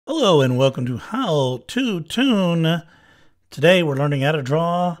Hello and welcome to How to Toon. Today we're learning how to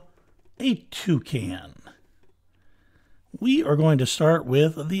draw a toucan. We are going to start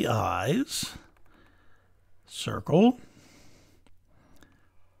with the eyes. Circle,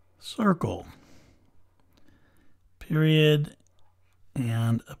 circle, period,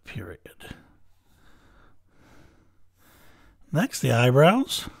 and a period. Next, the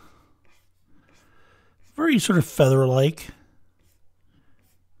eyebrows. Very sort of feather-like.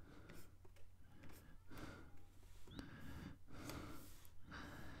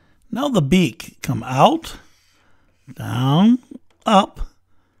 Now the beak, come out, down, up,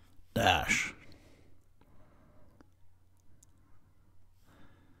 dash.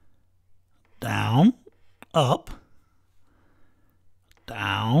 Down, up,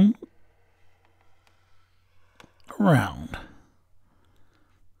 down, around.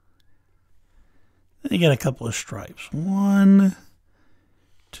 Then you get a couple of stripes. 1,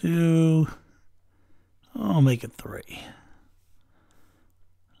 2, I'll make it 3.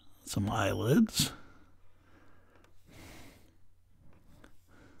 Some eyelids.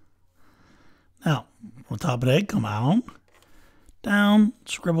 Now, on top of the head, come out, down,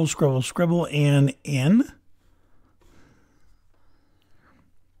 scribble, scribble, scribble, and in.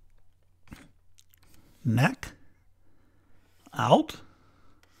 Neck, out.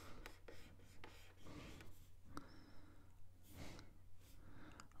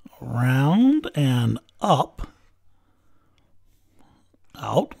 Around and up.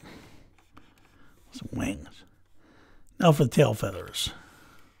 Out. Some wings. Now for the tail feathers.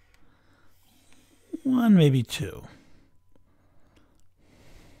 1, maybe 2.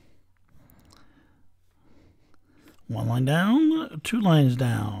 One line down, 2 lines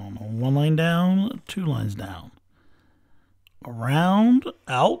down. 1 line down, 2 lines down. Around,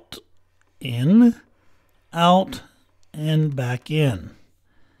 out, in, out, and back in.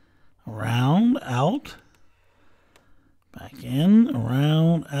 Around, out, back in,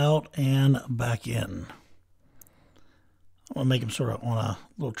 around, out, and back in. I'm going to make them sort of on a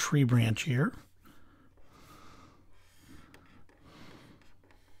little tree branch here.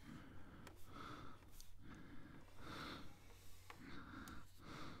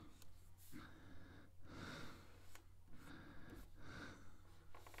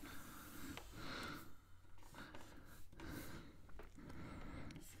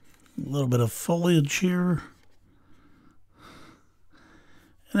 A little bit of foliage here.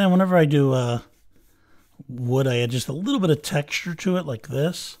 And then whenever I do wood, I add just a little bit of texture to it like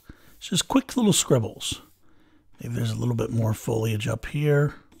this. It's just quick little scribbles. Maybe there's a little bit more foliage up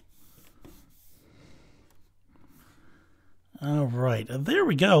here. All right, there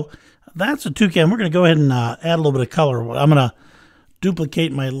we go. That's a toucan. We're going to go ahead and add a little bit of color. I'm going to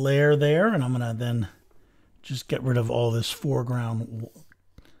duplicate my layer there, and I'm going to then just get rid of all this foreground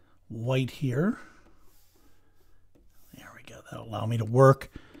white here. There we go. That'll allow me to work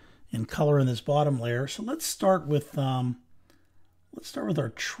in color in this bottom layer. So let's start with our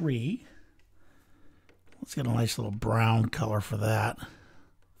tree. Let's get a nice little brown color for that.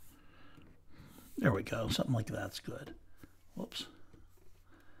 There we go. Something like that's good. Whoops.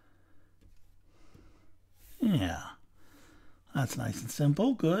 Yeah. That's nice and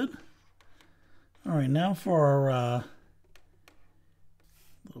simple. Good. All right, now for our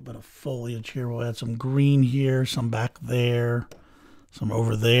little bit of foliage here. We'll add some green here, some back there, some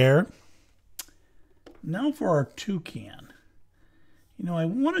over there. Now for our toucan. You know, I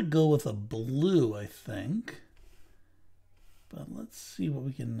want to go with a blue, I think. But let's see what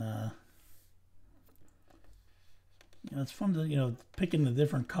we can... it's fun to, picking the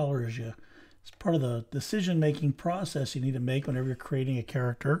different colors. It's part of the decision-making process you need to make whenever you're creating a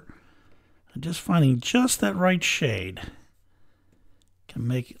character. And just finding just that right shade can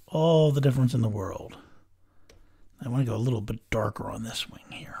make all the difference in the world. I want to go a little bit darker on this wing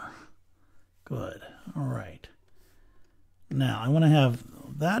here. Good. All right. Now I want to have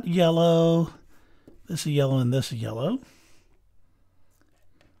that yellow, this a yellow, and this a yellow.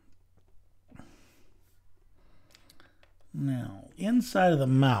 Now inside of the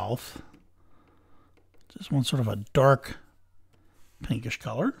mouth, just want sort of a dark pinkish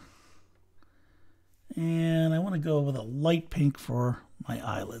color. And I want to go with a light pink for my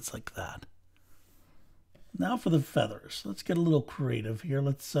eyelids like that. Now for the feathers. Let's get a little creative here.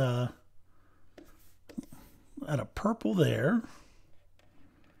 Let's add a purple there.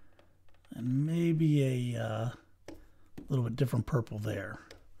 And maybe a little bit different purple there.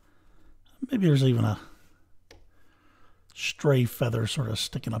 Maybe there's even a stray feather sort of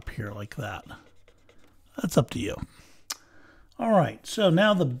sticking up here like that. That's up to you. All right, so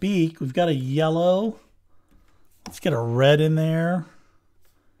now the beak, we've got a yellow. Let's get a red in there.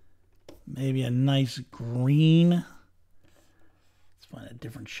 Maybe a nice green. Let's find a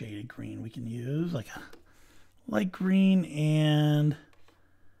different shade of green we can use, like a light green, and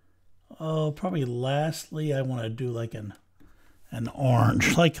probably lastly I want to do like an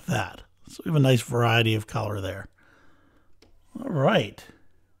orange, like that. So we have a nice variety of color there. All right.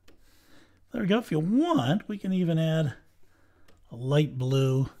 There we go. If you want, we can even add a light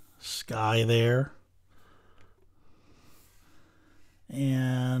blue sky there.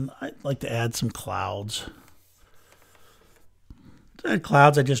 And I'd like to add some clouds. To add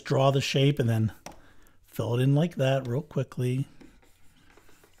clouds, I just draw the shape and then fill it in like that real quickly.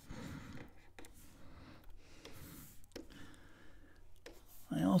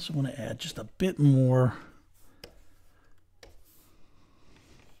 I also want to add just a bit more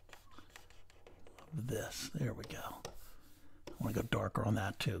of this. There we go. I want to go darker on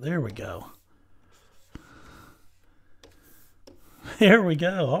that too. There we go. There we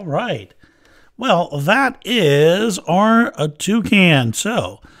go. All right. Well, that is our toucan.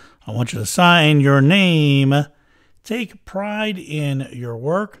 So I want you to sign your name. Take pride in your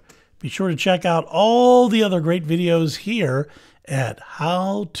work. Be sure to check out all the other great videos here at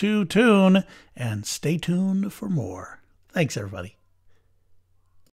How to Toon, and stay tuned for more. Thanks, everybody.